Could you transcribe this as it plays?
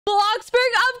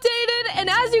Bloxburg updated, and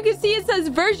as you can see, it says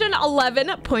version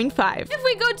 11.5. If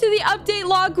we go to the update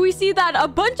log, we see that a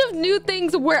bunch of new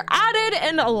things were added,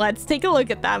 and let's take a look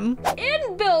at them.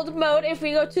 In build mode, if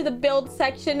we go to the build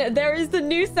section, there is the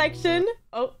new section.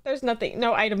 Oh, there's nothing.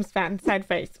 No items found. Sad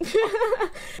face.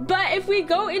 But if we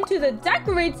go into the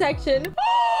decorate section...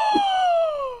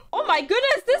 Oh my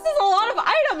goodness, this is a lot of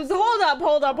items. Hold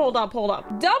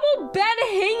up. Double bed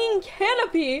hanging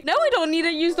canopy. Now we don't need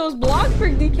to use those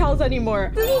Bloxburg decals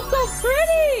anymore. This is so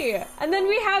pretty. And then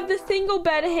we have the single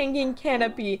bed hanging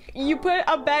canopy. You put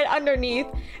a bed underneath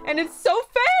and it's so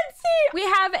fancy. We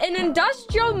have an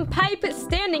industrial pipe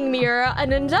standing mirror,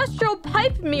 an industrial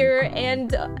pipe mirror,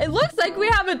 and it looks like we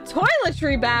have a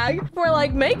toiletry bag for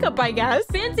like makeup, I guess.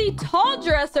 Fancy tall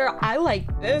dresser. I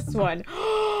like this one.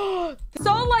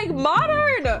 So like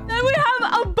modern. Then we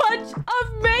have a bunch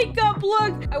of makeup.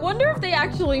 Look, I wonder if they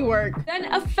actually work. Then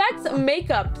effects,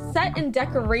 makeup, set, and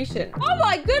decoration. Oh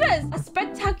my goodness, a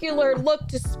spectacular look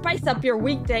to spice up your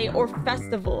weekday or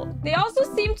festival. They also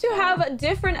seem to have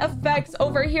different effects.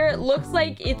 Over here it looks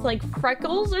like it's like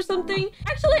freckles or something.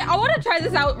 Actually, I want to try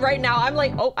this out right now. I'm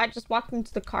like, oh, I just walked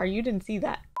into the car. You didn't see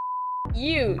that.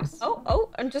 Use.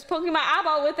 Oh, I'm just poking my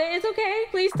eyeball with it. It's okay.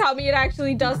 Please tell me it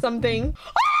actually does something.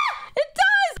 It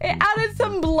does! It added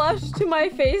some blush to my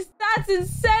face. That's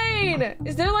insane!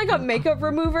 Is there like a makeup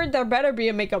remover? There better be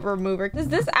a makeup remover. Does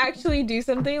this actually do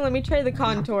something? Let me try the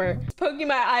contour. Poking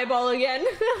my eyeball again.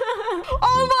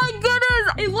 Oh my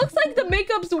goodness! It looks like the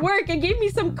makeups work. It gave me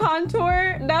some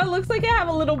contour. Now it looks like I have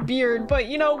a little beard, but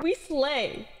you know, we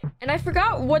slay. And I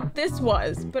forgot what this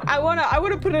was, but I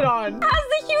wanna put it on. It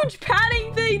has the huge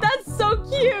padding thing. That's so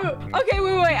cute. Okay,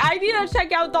 wait. I need to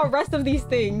check out the rest of these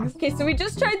things. Okay, so we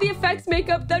just tried the effects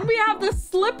makeup. Then we have the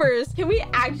slippers. Can we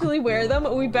actually wear them?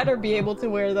 We better be able to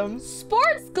wear them.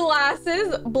 Sports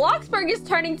glasses. Bloxburg is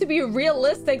turning to be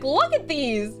realistic. Look at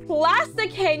these.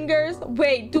 Plastic hangers.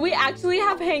 Wait, do we actually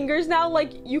have hangers now?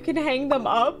 Like you can hang them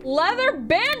up? Leather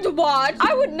band watch.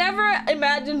 I would never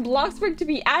imagine Bloxburg to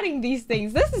be adding these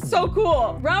things. This is so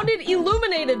cool. Rounded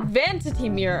illuminated vanity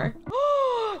mirror.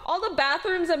 All the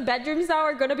bathrooms and bedrooms now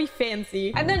are gonna be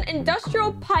fancy. And then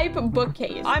industrial pipe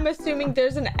bookcase. I'm assuming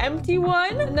there's an empty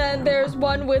one. And then there's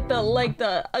one with the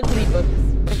ugly books.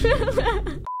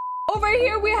 Over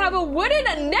here, we have a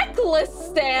wooden necklace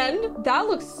stand. That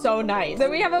looks so nice.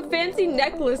 Then we have a fancy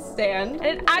necklace stand. And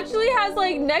it actually has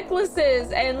like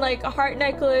necklaces and like a heart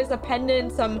necklace, a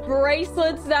pendant, some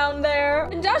bracelets down there.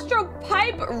 Industrial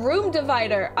pipe room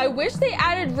divider. I wish they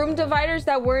added room dividers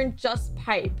that weren't just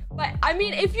pipe. But I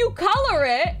mean, if you color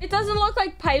it, it doesn't look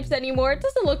like pipes anymore. It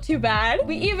doesn't look too bad.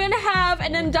 We even have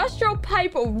an industrial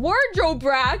pipe wardrobe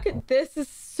rack. This is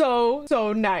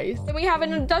so nice. Then we have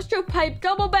an industrial pipe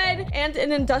double bed and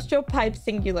an industrial pipe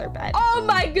singular bed. Oh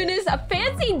my goodness, a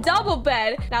fancy double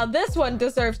bed. Now this one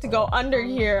deserves to go under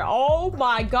here. Oh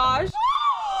my gosh.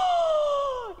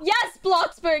 Yes,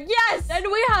 Bloxburg, yes! And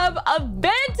we have a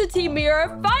vanity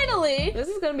mirror, finally! This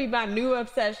is gonna be my new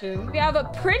obsession. We have a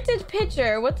printed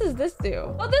picture. What does this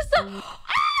do? Oh, this is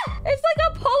it's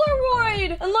like a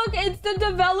Polaroid! And look, it's the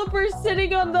developer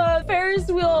sitting on the Ferris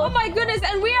wheel. Oh my goodness,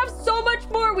 and we have so much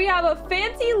more. We have a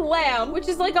fancy lamp, which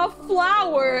is like a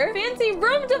flower. Fancy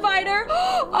room divider.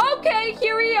 Okay,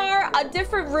 here we are. A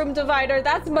different room divider.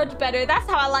 That's much better. That's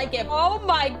how I like it. Oh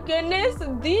my goodness,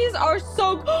 these are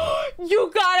so...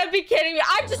 You gotta be kidding me.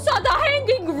 I just saw the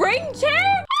hanging ring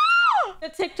chair. The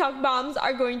TikTok moms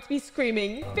are going to be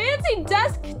screaming. Fancy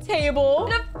desk table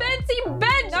and a fancy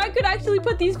bench. Now I could actually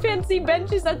put these fancy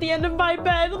benches at the end of my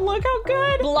bed. Look how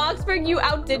good. Bloxburg, you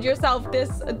outdid yourself this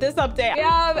update. We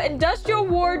have industrial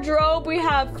wardrobe. We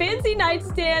have fancy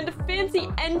nightstand, fancy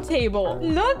end table.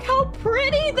 Look how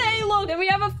pretty they look. Then we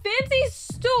have a fancy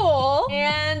stool.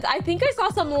 And I think I saw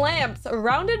some lamps. A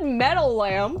rounded metal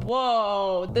lamp.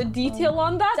 Whoa, the detail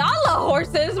on that. Dollar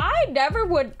horses. I never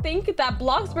would think that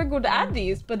Bloxburg would add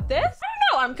these, but this, I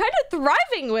don't know, I'm kind of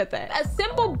thriving with it. A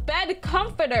simple bed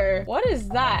comforter. What is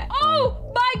that?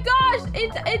 Oh my gosh,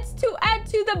 it's to add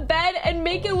to the bed and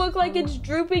make it look like it's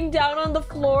drooping down on the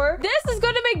floor. This is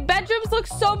going to make bedrooms look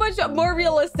so much more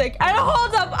realistic. And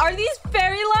hold up, are these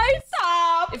fairy lights?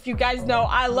 Stop. If you guys know,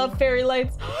 I love fairy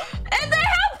lights. And they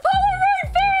have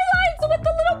Polaroid fairy lights with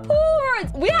the little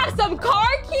Polaroids. We have some car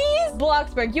keys.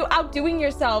 Bloxburg, you outdoing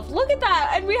yourself. Look at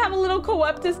that. And we have a little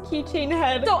Coeptus keychain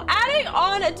head. So adding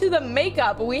on to the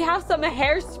makeup, we have some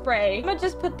hairspray. I'm gonna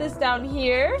just put this down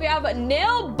here. We have a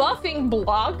nail buffing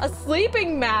block, a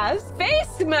sleeping mask,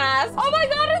 face mask. Oh my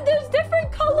god, and there's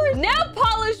different colors. nail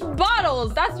polish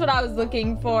bottles. That's what I was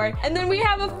looking for. And then we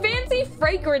have a fancy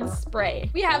fragrance spray.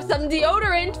 We have some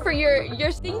deodorant for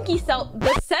your stinky self.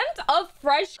 The scent of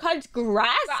fresh cut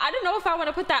grass. I don't know if I want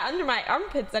to put that under my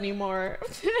armpits anymore.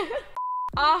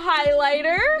 A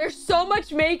highlighter. There's so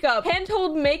much makeup.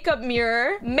 Handhold makeup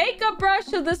mirror. Makeup brush,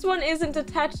 so this one isn't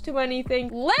attached to anything.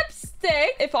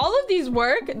 Lipstick. If all of these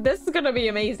work, this is gonna be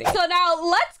amazing. So now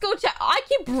let's go check. I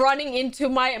keep running into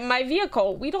my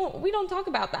vehicle. We don't talk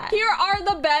about that. Here are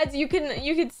the beds. You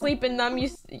can sleep in them.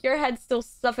 Your head still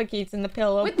suffocates in the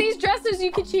pillow. With these dresses,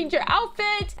 you can change your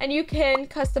outfit and you can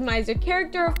customize your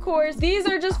character, of course. These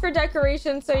are just for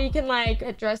decoration, so you can like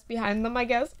get dressed behind them, I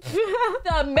guess.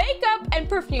 The makeup and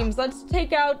perfumes. Let's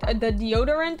take out the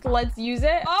deodorant. Let's use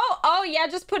it. Oh yeah,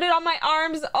 just put it on my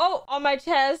arms. Oh, on my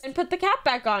chest, and put the cap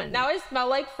back on. Now I smell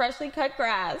like freshly cut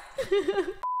grass.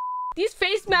 These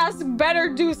face masks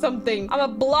better do something. I'm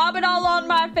gonna blob it all on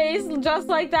my face just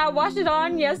like that. Wash it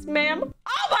on. Yes, ma'am.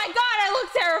 Oh my god, I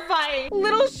look terrifying.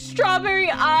 Little strawberry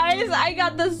eyes. I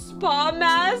got the spa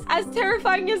mask. As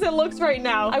terrifying as it looks right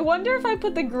now. I wonder if I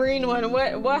put the green one,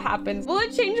 what happens? Will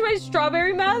it change my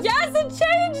strawberry mask? Yes, it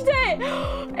changed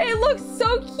it. It looks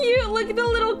so cute. Look at the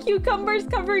little cucumbers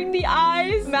covering the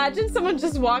eyes. Imagine someone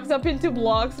just walks up into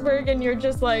Bloxburg and you're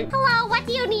just like, hello, what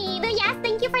do you need? Yes,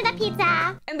 thank you for the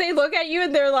pizza. And they look at you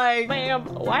and they're like, ma'am,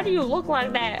 why do you look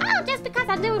like that? Oh, just because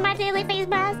I'm doing my daily face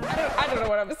mask. I don't know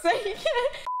what I'm saying.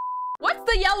 What's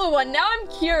the yellow one? Now I'm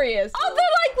curious. Oh,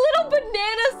 they're like little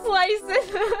banana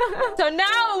slices. So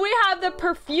now we have the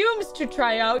perfumes to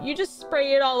try out. You just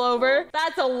spray it all over.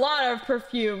 That's a lot of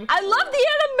perfume. I love the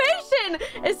animation.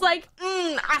 It's like,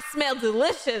 I smell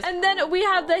delicious. And then we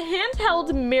have the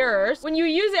handheld mirrors. When you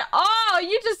use it, oh,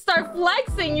 you just start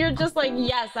flexing. You're just like,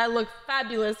 yes, I look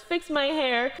fabulous. Fix my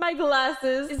hair, my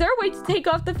glasses. Is there a way to take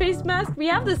off the face mask? We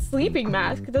have the sleeping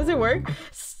mask. Does it work?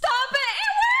 Stop it.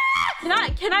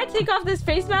 Can I take off this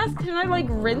face mask? Can I like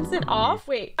rinse it off?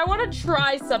 Wait, I want to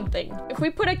try something. If we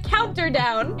put a counter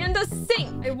down and a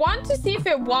sink, I want to see if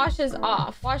it washes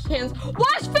off. Wash hands,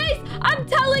 wash face. I'm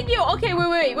telling you. Okay,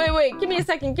 wait. Give me a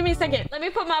second. Let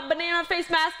me put my banana face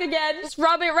mask again. Just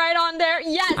rub it right on there.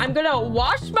 Yes, I'm gonna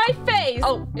wash my face.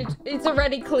 Oh, it's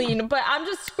already clean, but I'm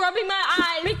just scrubbing my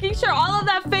eyes, making sure all of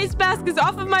that face mask is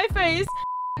off of my face.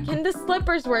 Can the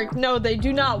slippers work? No, they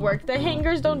do not work. The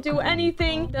hangers don't do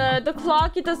anything. The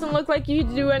clock, it doesn't look like you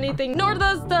do anything. Nor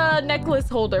does the necklace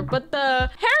holder. But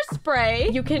the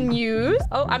hairspray you can use.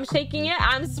 Oh, I'm shaking it.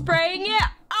 I'm spraying it.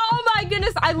 Oh my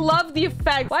goodness, I love the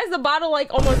effect. Why is the bottle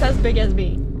like almost as big as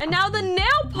me? And now the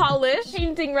nail polish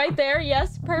painting right there.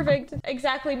 Yes, perfect.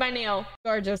 Exactly my nail.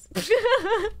 Gorgeous.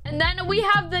 And then we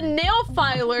have the nail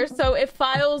filer, so it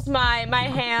files my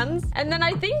hands. And then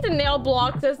I think the nail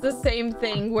block does the same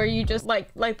thing where you just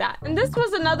like that. And this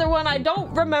was another one. I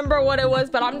don't remember what it was,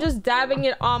 but I'm just dabbing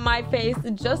it on my face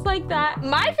just like that.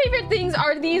 My favorite things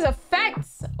are these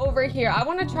effects over here. I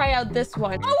want to try out this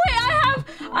one. Oh wait,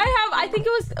 I think it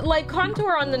was like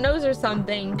contour on the nose or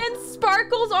something. And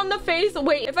sparkles on the face.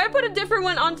 Wait, if I put a different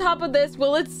one on top of this,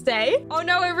 will it stay? Oh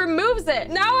no, it removes it.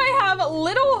 Now I have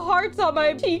little hearts on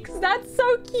my cheeks. That's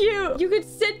so cute. You could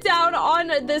sit down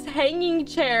on this hanging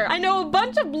chair. I know a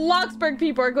bunch of Bloxburg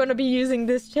people are going to be using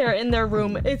this chair in their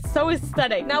room. It's so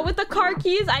aesthetic. Now with the car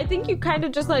keys, I think you kind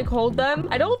of just like hold them.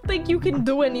 I don't think you can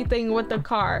do anything with the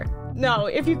car. No,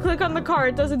 if you click on the car,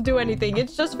 it doesn't do anything.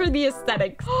 It's just for the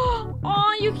aesthetics.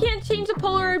 Oh, you can't change the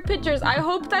Polaroid pictures. I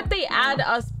hope that they add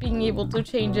us being able to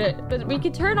change it. But we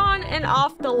can turn on and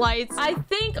off the lights. I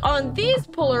think on these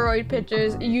Polaroid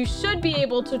pictures, you should be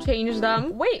able to change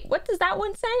them. Wait, what does that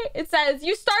one say? It says,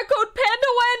 use star code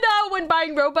PANDAWANDA when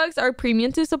buying Robux or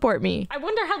premium to support me. I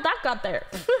wonder how that got there.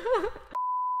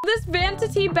 This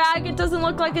vanity bag, it doesn't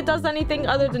look like it does anything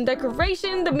other than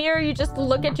decoration. The mirror, you just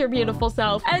look at your beautiful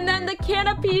self. And then the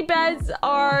canopy beds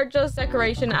are just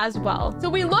decoration as well. So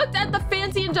we looked at the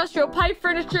fancy industrial pipe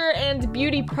furniture and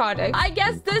beauty products. I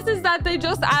guess this is that they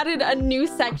just added a new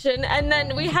section. And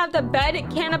then we have the bed,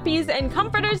 canopies, and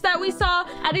comforters that we saw,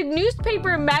 added newspaper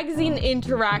and magazine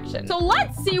interaction. So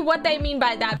let's see what they mean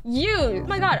by that. Use. Oh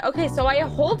my god. Okay, so I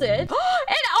hold it. It opens!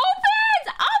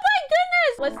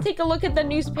 Let's take a look at the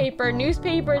newspaper.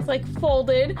 Newspaper is like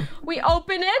folded. We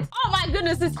open it. Oh my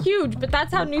goodness, it's huge, but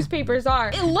that's how newspapers are.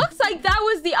 It looks like that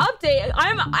was the update.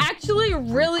 I'm actually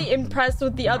really impressed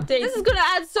with the update. This is gonna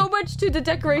add so much to the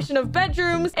decoration of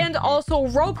bedrooms and also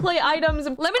roleplay items.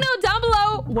 Let me know down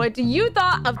below what you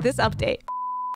thought of this update.